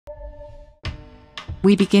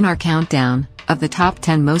We begin our countdown of the top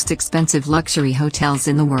 10 most expensive luxury hotels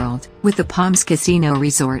in the world with the Palms Casino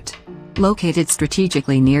Resort, located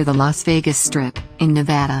strategically near the Las Vegas Strip in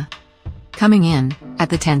Nevada. Coming in at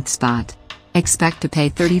the 10th spot, expect to pay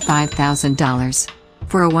 $35,000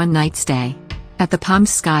 for a one-night stay at the Palms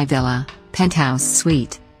Sky Villa Penthouse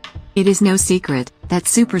Suite. It is no secret that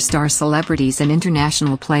superstar celebrities and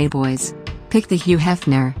international playboys pick the Hugh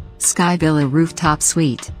Hefner Sky Villa Rooftop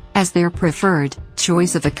Suite as their preferred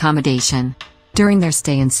choice of accommodation during their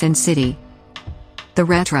stay in Sin City. The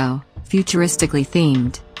retro, futuristically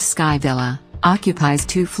themed Sky Villa occupies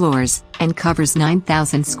 2 floors and covers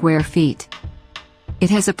 9,000 square feet. It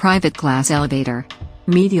has a private glass elevator,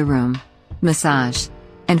 media room, massage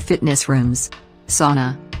and fitness rooms,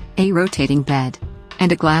 sauna, a rotating bed,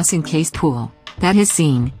 and a glass-encased pool that has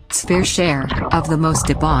seen its fair share of the most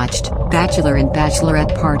debauched bachelor and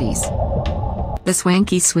bachelorette parties. The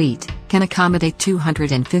swanky suite can accommodate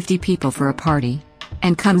 250 people for a party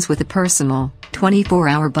and comes with a personal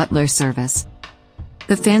 24-hour butler service.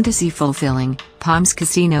 The fantasy-fulfilling Palms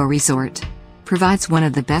Casino Resort provides one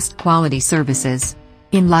of the best quality services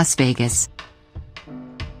in Las Vegas.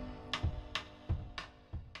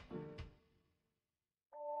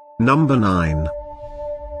 Number 9.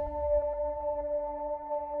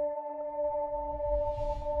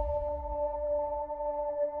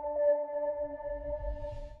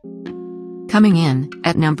 Coming in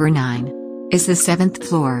at number 9 is the 7th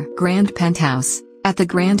floor Grand Penthouse at the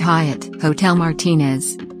Grand Hyatt Hotel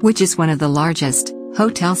Martinez, which is one of the largest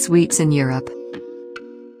hotel suites in Europe.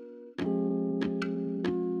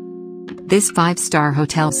 This 5-star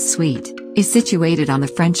hotel suite is situated on the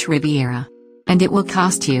French Riviera, and it will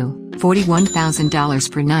cost you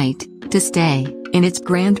 $41,000 per night to stay in its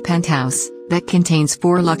grand penthouse that contains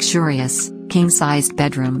 4 luxurious, king-sized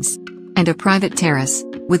bedrooms and a private terrace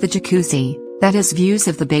with a jacuzzi that has views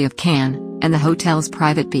of the Bay of Cannes and the hotel's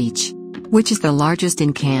private beach, which is the largest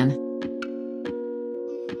in Cannes.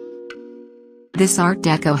 This Art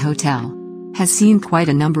Deco hotel has seen quite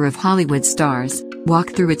a number of Hollywood stars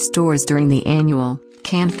walk through its doors during the annual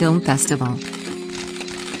Cannes Film Festival.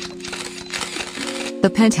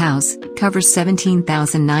 The penthouse covers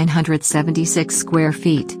 17,976 square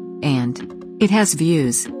feet, and it has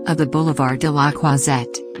views of the Boulevard de la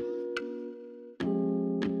Croisette.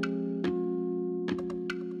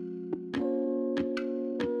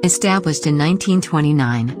 Established in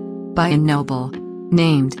 1929 by a noble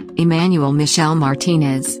named Emmanuel Michel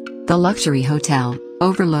Martinez, the luxury hotel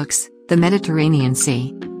overlooks the Mediterranean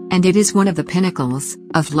Sea, and it is one of the pinnacles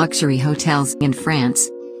of luxury hotels in France.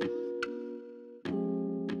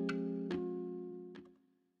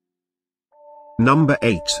 Number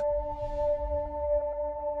 8.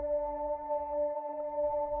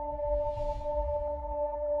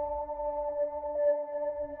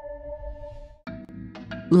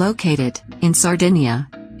 Located in Sardinia,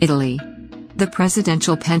 Italy, the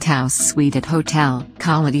presidential penthouse suite at Hotel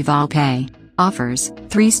Cala di Volpe offers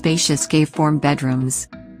 3 spacious cave-form bedrooms,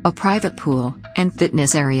 a private pool and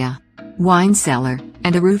fitness area, wine cellar,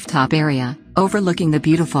 and a rooftop area overlooking the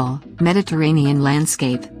beautiful Mediterranean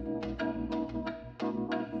landscape.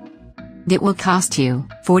 It will cost you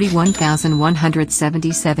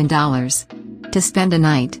 $41,177 to spend a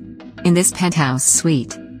night in this penthouse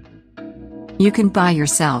suite. You can buy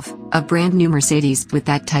yourself a brand new Mercedes with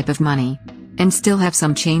that type of money and still have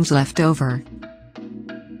some change left over.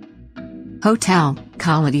 Hotel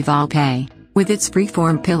Cala di Volpe, with its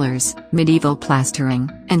freeform pillars, medieval plastering,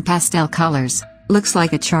 and pastel colors, looks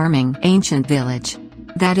like a charming ancient village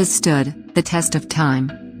that has stood the test of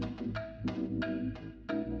time.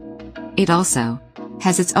 It also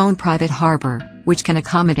has its own private harbor, which can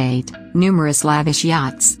accommodate numerous lavish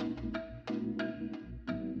yachts.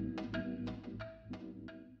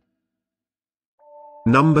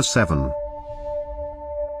 Number 7.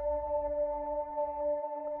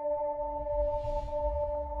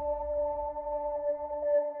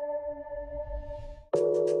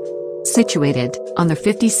 Situated on the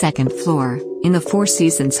 52nd floor in the Four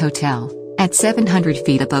Seasons Hotel, at 700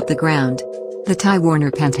 feet above the ground, the Ty Warner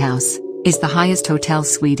Penthouse is the highest hotel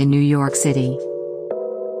suite in New York City.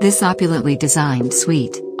 This opulently designed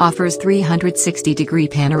suite offers 360-degree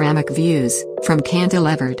panoramic views from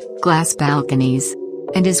cantilevered glass balconies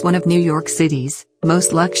and is one of New York City's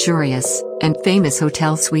most luxurious and famous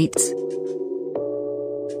hotel suites.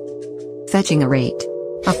 Fetching a rate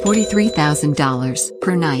of $43,000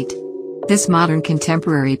 per night, this modern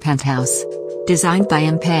contemporary penthouse, designed by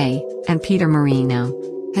M.P. and Peter Marino,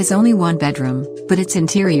 has only 1 bedroom, but its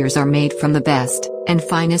interiors are made from the best and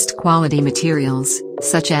finest quality materials,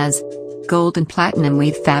 such as gold and platinum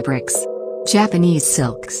weave fabrics, Japanese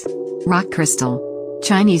silks, rock crystal,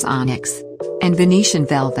 Chinese onyx, and Venetian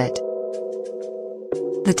velvet.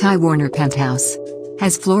 The Ty Warner Penthouse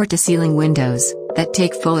has floor-to-ceiling windows that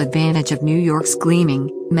take full advantage of New York's gleaming,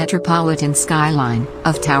 metropolitan skyline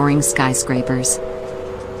of towering skyscrapers.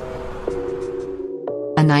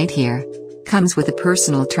 A night here comes with a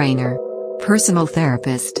personal trainer, personal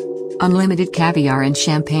therapist, unlimited caviar and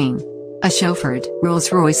champagne, a chauffeured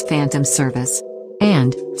Rolls-Royce Phantom service,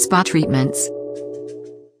 and spa treatments.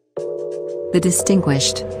 The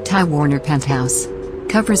distinguished Ty Warner Penthouse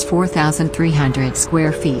covers 4,300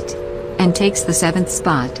 square feet and takes the 7th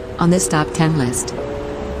spot on this top 10 list.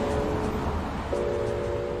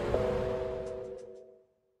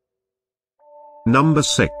 Number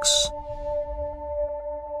 6.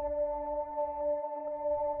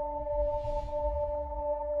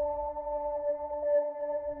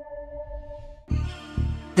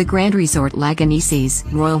 The Grand Resort Lagonissi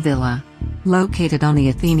Royal Villa, located on the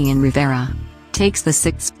Athenian Riviera, takes the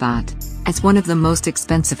 6th spot as one of the most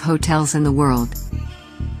expensive hotels in the world.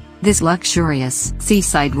 This luxurious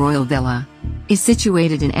seaside royal villa is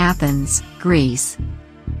situated in Athens, Greece.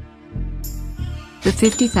 The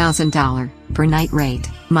 $50,000 per night rate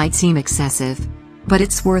might seem excessive, but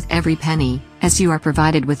it's worth every penny, as you are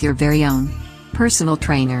provided with your very own personal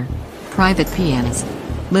trainer, private pianist,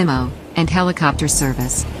 limo, and helicopter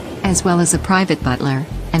service, as well as a private butler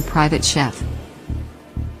and private chef.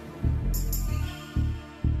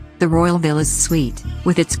 The Royal Villa's suite,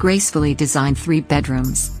 with its gracefully designed 3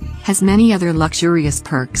 bedrooms, has many other luxurious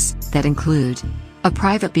perks that include a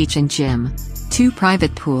private beach and gym, 2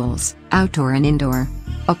 private pools, outdoor and indoor,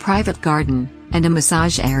 a private garden, and a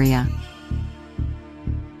massage area.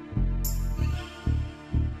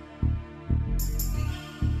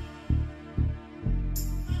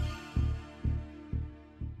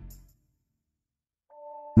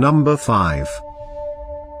 Number 5.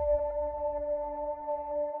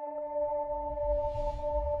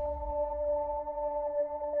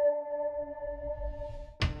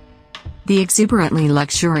 The exuberantly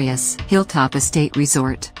luxurious Hilltop Estate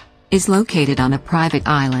Resort is located on a private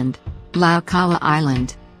island, Laucala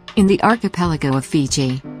Island, in the archipelago of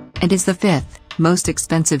Fiji, and is the 5th most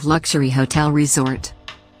expensive luxury hotel resort.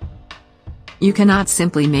 You cannot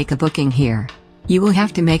simply make a booking here. You will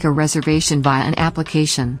have to make a reservation via an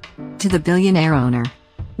application to the billionaire owner,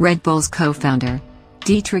 Red Bull's co-founder,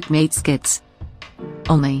 Dietrich Mateschitz.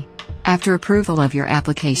 Only after approval of your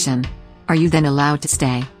application are you then allowed to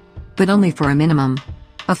stay, but only for a minimum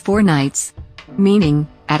of 4 nights, meaning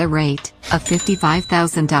at a rate of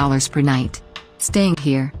 $55,000 per night. Staying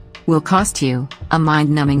here will cost you a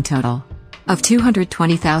mind-numbing total of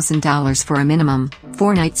 $220,000 for a minimum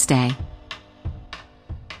 4-night stay.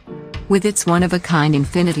 With its one-of-a-kind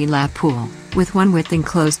infinity lap pool, with one width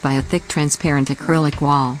enclosed by a thick transparent acrylic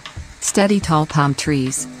wall, steady tall palm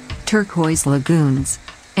trees, turquoise lagoons,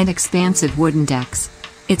 and expansive wooden decks,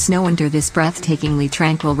 it's no wonder this breathtakingly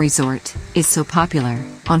tranquil resort is so popular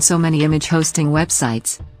on so many image hosting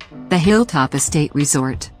websites. The Hilltop Estate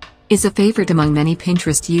Resort is a favorite among many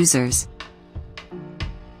Pinterest users.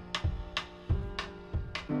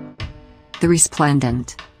 The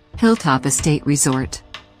resplendent Hilltop Estate Resort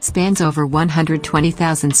spans over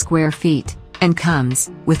 120,000 square feet and comes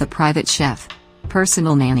with a private chef,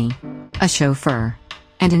 personal nanny, a chauffeur,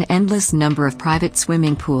 and an endless number of private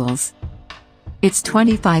swimming pools. Its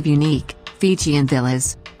 25 unique Fijian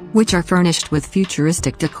villas, which are furnished with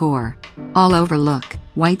futuristic decor, all overlook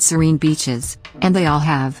white serene beaches, and they all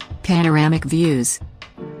have panoramic views.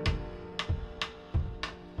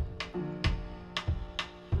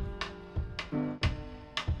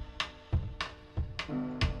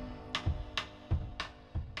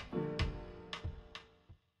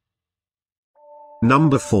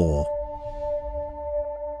 Number 4.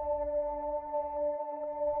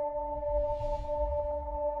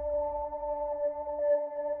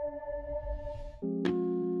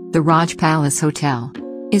 The Raj Palace Hotel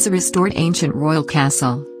is a restored ancient royal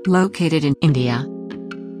castle located in India.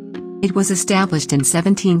 It was established in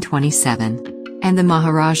 1727, and the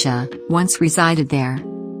Maharajah once resided there.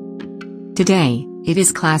 Today, it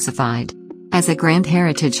is classified as a Grand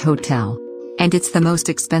Heritage Hotel, and it's the most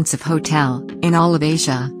expensive hotel in all of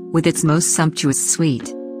Asia, with its most sumptuous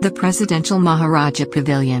suite, the Presidential Maharajah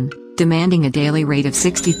Pavilion, demanding a daily rate of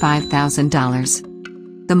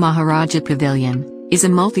 $65,000. The Maharajah Pavilion is a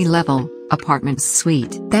multi-level apartment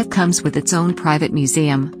suite that comes with its own private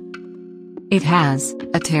museum. It has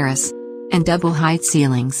a terrace and double-height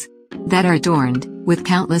ceilings that are adorned with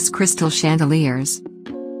countless crystal chandeliers.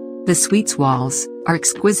 The suite's walls are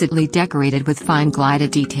exquisitely decorated with fine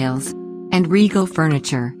glided details and regal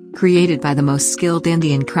furniture created by the most skilled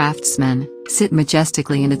Indian craftsmen, sit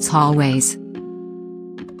majestically in its hallways.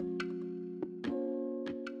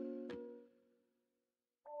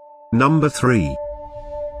 Number 3.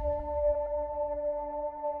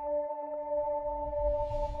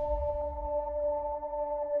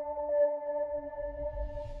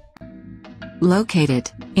 Located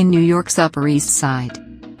in New York's Upper East Side,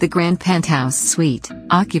 the Grand Penthouse Suite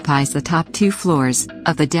occupies the top 2 floors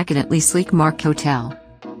of the decadently sleek Mark Hotel.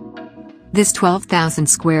 This 12,000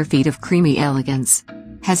 square feet of creamy elegance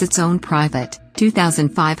has its own private,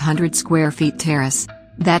 2,500 square feet terrace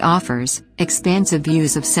that offers expansive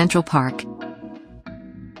views of Central Park.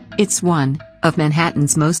 It's one of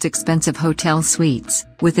Manhattan's most expensive hotel suites,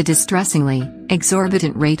 with a distressingly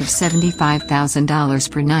exorbitant rate of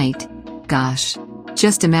 $75,000 per night. Gosh.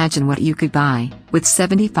 Just imagine what you could buy with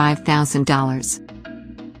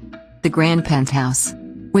 $75,000. The Grand Penthouse,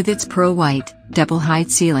 with its pearl-white, double-height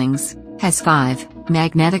ceilings, has 5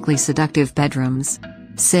 magnetically seductive bedrooms,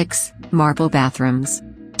 6 marble bathrooms,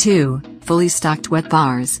 2 fully stocked wet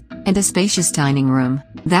bars, and a spacious dining room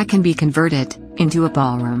that can be converted into a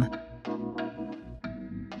ballroom.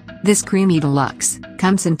 This creamy deluxe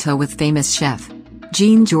comes in tow with famous chef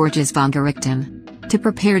Jean Georges von Gerichten to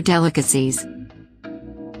prepare delicacies.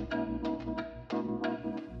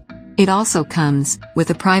 It also comes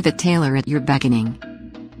with a private tailor at your beckoning.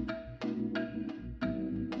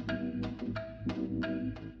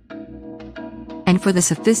 And for the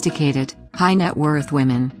sophisticated, high-net-worth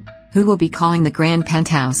women who will be calling the Grand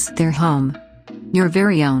Penthouse their home, your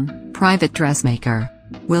very own private dressmaker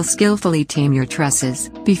will skillfully tame your tresses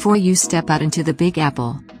before you step out into the Big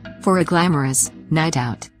Apple for a glamorous night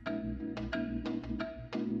out.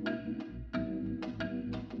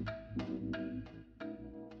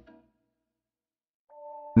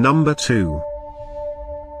 Number 2.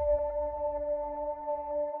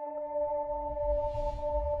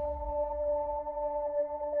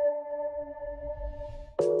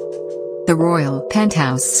 The Royal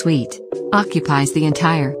Penthouse Suite occupies the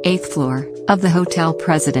entire 8th floor of the Hotel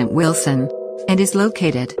President Wilson and is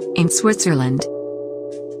located in Switzerland.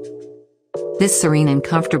 This serene and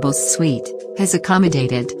comfortable suite has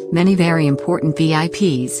accommodated many very important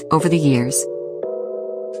VIPs over the years.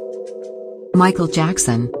 Michael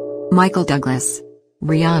Jackson, Michael Douglas,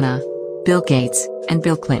 Rihanna, Bill Gates, and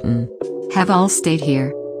Bill Clinton have all stayed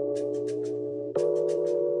here.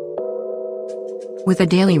 With a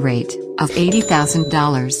daily rate of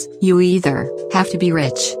 $80,000, you either have to be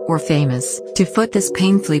rich or famous to foot this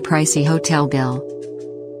painfully pricey hotel bill.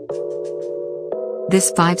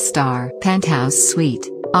 This 5-star penthouse suite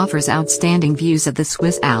offers outstanding views of the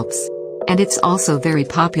Swiss Alps, and it's also very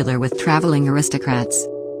popular with traveling aristocrats.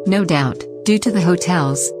 No doubt, due to the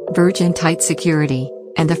hotel's virgin-tight security,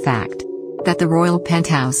 and the fact that the Royal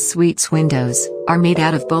Penthouse Suite's windows are made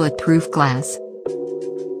out of bulletproof glass.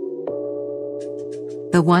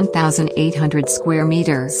 The 1,800 square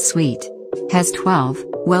meter suite has 12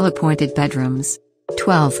 well-appointed bedrooms,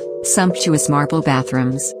 12 sumptuous marble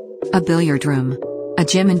bathrooms, a billiard room, a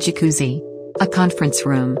gym and jacuzzi, a conference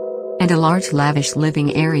room, and a large lavish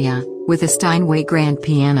living area with a Steinway grand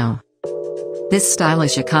piano. This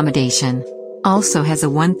stylish accommodation also has a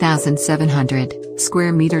 1,700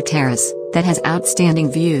 square meter terrace that has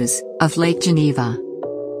outstanding views of Lake Geneva.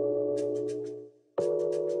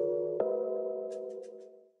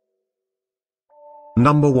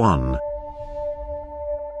 Number 1.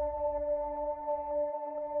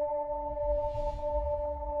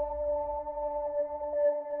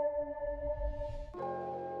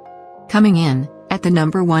 Coming in at the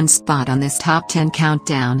number 1 spot on this top 10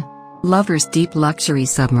 countdown, Lover's Deep Luxury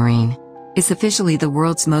Submarine is officially the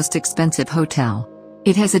world's most expensive hotel.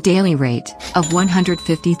 It has a daily rate of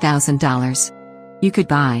 $150,000. You could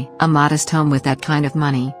buy a modest home with that kind of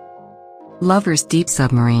money. Lover's Deep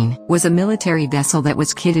Submarine was a military vessel that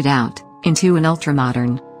was kitted out into an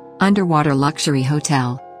ultramodern underwater luxury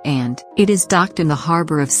hotel, and it is docked in the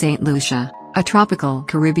harbor of St. Lucia, a tropical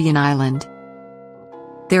Caribbean island.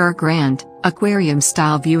 There are grand,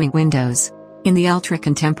 aquarium-style viewing windows in the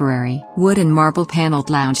ultra-contemporary wood and marble paneled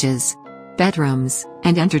lounges, bedrooms,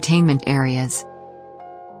 and entertainment areas.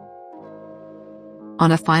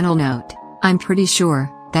 On a final note, I'm pretty sure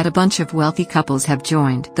that a bunch of wealthy couples have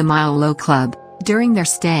joined the Mile Low Club during their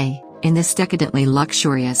stay in this decadently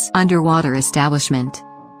luxurious underwater establishment.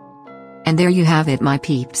 And there you have it, my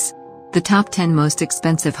peeps. The top 10 most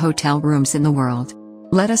expensive hotel rooms in the world.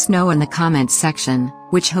 Let us know in the comments section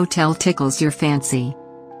which hotel tickles your fancy.